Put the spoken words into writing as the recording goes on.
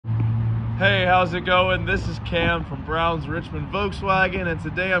Hey, how's it going? This is Cam from Brown's Richmond Volkswagen, and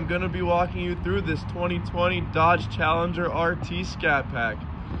today I'm going to be walking you through this 2020 Dodge Challenger RT Scat Pack.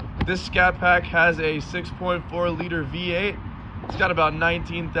 This Scat Pack has a 6.4 liter V8. It's got about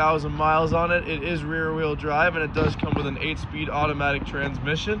 19,000 miles on it. It is rear wheel drive, and it does come with an 8-speed automatic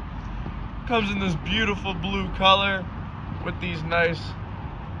transmission. Comes in this beautiful blue color with these nice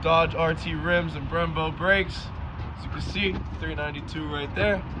Dodge RT rims and Brembo brakes. As you can see, 392 right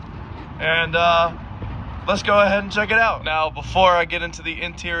there. And let's go ahead and check it out. Now, before I get into the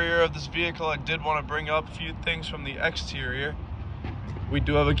interior of this vehicle, I did want to bring up a few things from the exterior. We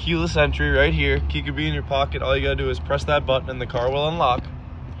do have a keyless entry right here. Key could be in your pocket. All you gotta do is press that button and the car will unlock.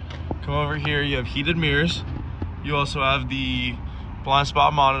 Come over here, you have heated mirrors. You also have the blind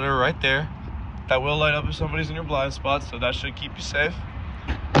spot monitor right there. That will light up if somebody's in your blind spot, so that should keep you safe.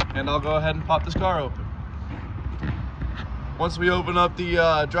 And I'll go ahead and pop this car open. Once we open up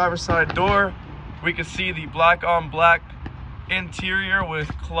the driver's side door, we can see the black on black interior with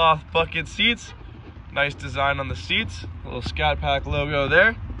cloth bucket seats. Nice design on the seats, a little Scat Pack logo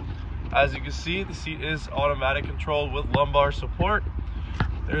there. As you can see, the seat is automatic controlled with lumbar support.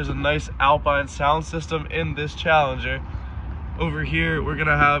 There's a nice Alpine sound system in this Challenger. Over here, we're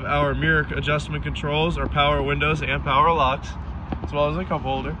gonna have our mirror adjustment controls, our power windows and power locks, as well as a cup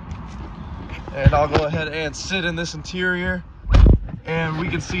holder. And I'll go ahead and sit in this interior. And we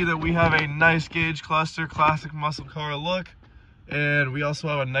can see that we have a nice gauge cluster, classic muscle car look. And we also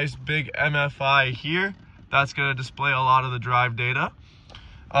have a nice big MFI here. That's gonna display a lot of the drive data.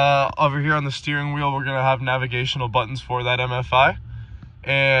 Over here on the steering wheel, we're gonna have navigational buttons for that MFI.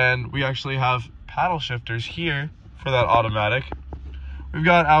 And we actually have paddle shifters here for that automatic. We've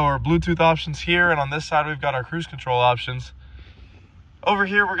got our Bluetooth options here, and on this side, we've got our cruise control options. Over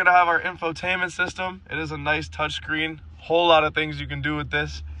here, we're gonna have our infotainment system. It is a nice touchscreen. Whole lot of things you can do with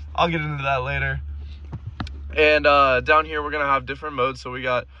this. I'll get into that later. And down here, we're gonna have different modes. So we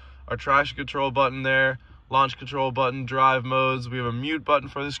got our traction control button there, launch control button, drive modes. We have a mute button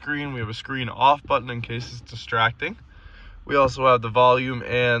for the screen. We have a screen off button in case it's distracting. We also have the volume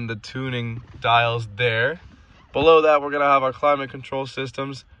and the tuning dials there. Below that, we're gonna have our climate control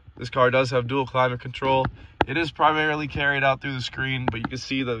systems. This car does have dual climate control. It is primarily carried out through the screen, but you can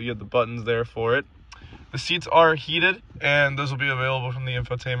see that you have the buttons there for it. The seats are heated, and those will be available from the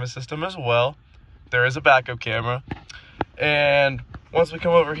infotainment system as well. There is a backup camera. And once we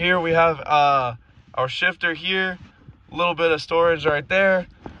come over here, we have our shifter here, a little bit of storage right there.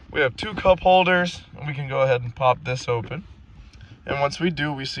 We have 2 cup holders, and we can go ahead and pop this open. And once we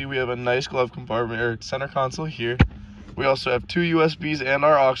do, we see we have a nice glove compartment or center console here. We also have 2 USBs and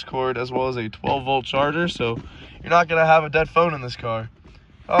our aux cord, as well as a 12-volt charger, so you're not gonna have a dead phone in this car.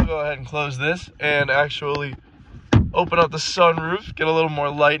 I'll go ahead and close this and actually open up the sunroof, get a little more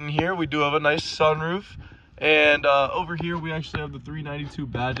light in here. We do have a nice sunroof. And over here, we actually have the 392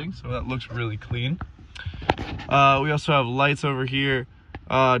 badging, so that looks really clean. We also have lights over here,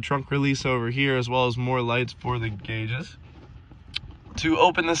 trunk release over here, as well as more lights for the gauges. To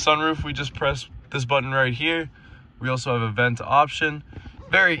open the sunroof, we just press this button right here. We also have a vent option,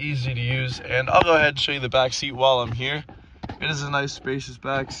 very easy to use. And I'll go ahead and show you the back seat while I'm here. It is a nice spacious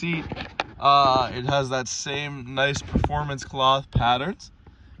back seat. It has that same nice performance cloth patterns.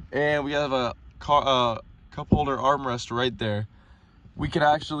 And we have a cup holder armrest right there. We can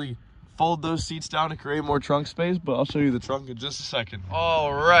actually fold those seats down to create more trunk space, but I'll show you the trunk in just a second.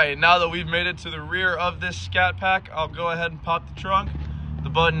 All right, now that we've made it to the rear of this Scat Pack, I'll go ahead and pop the trunk. The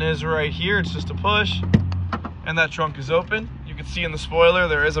button is right here, it's just a push, and that trunk is open. You can see in the spoiler,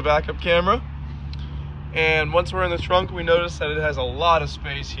 there is a backup camera. And once we're in the trunk, we notice that it has a lot of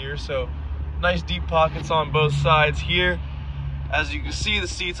space here, so nice deep pockets on both sides here. As you can see, the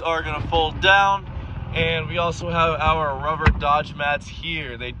seats are gonna fold down, and we also have our rubber Dodge mats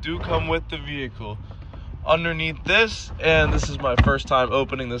here. They do come with the vehicle. Underneath this, and this is my first time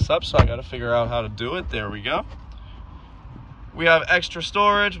opening this up, so I gotta figure out how to do it. There we go. We have extra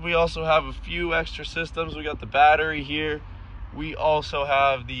storage. We also have a few extra systems. We got the battery here. We also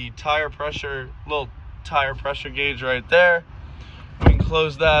have the tire pressure, little tire pressure gauge right there. We can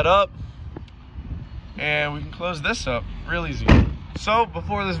close that up, and we can close this up real easy. So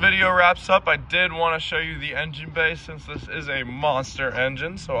before this video wraps up, I did want to show you the engine bay since this is a monster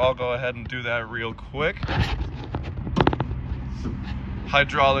engine, so I'll go ahead and do that real quick.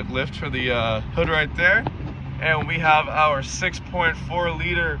 Hydraulic lift for the hood right there, and we have our 6.4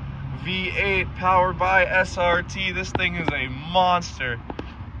 liter V8 powered by SRT. This thing is a monster.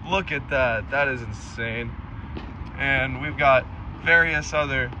 Look at that, that is insane. And we've got various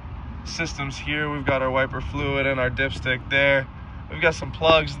other systems here. We've got our wiper fluid and our dipstick there. We've got some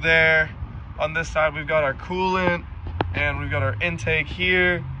plugs there. On this side, we've got our coolant, and we've got our intake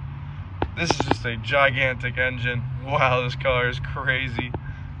here. This is just a gigantic engine. Wow, this car is crazy.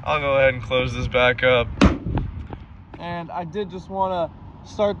 I'll go ahead and close this back up. And I did just want to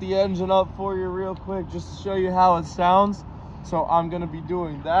start the engine up for you real quick, just to show you how it sounds. So I'm going to be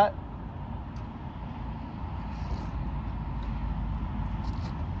doing that.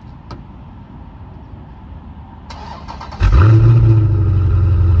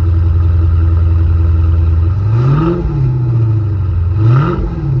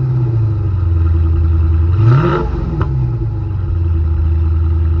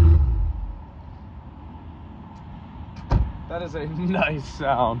 That is a nice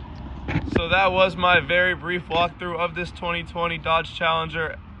sound. So that was my very brief walkthrough of this 2020 Dodge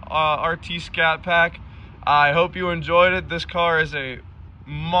Challenger RT Scat Pack. I hope you enjoyed it. This car is a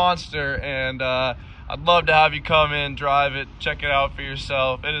monster, and I'd love to have you come in, drive it, check it out for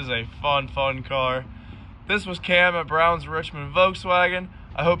yourself. It is a fun car. This was Cam at Brown's Richmond Volkswagen.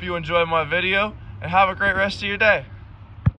 I hope you enjoyed my video, and have a great rest of your day.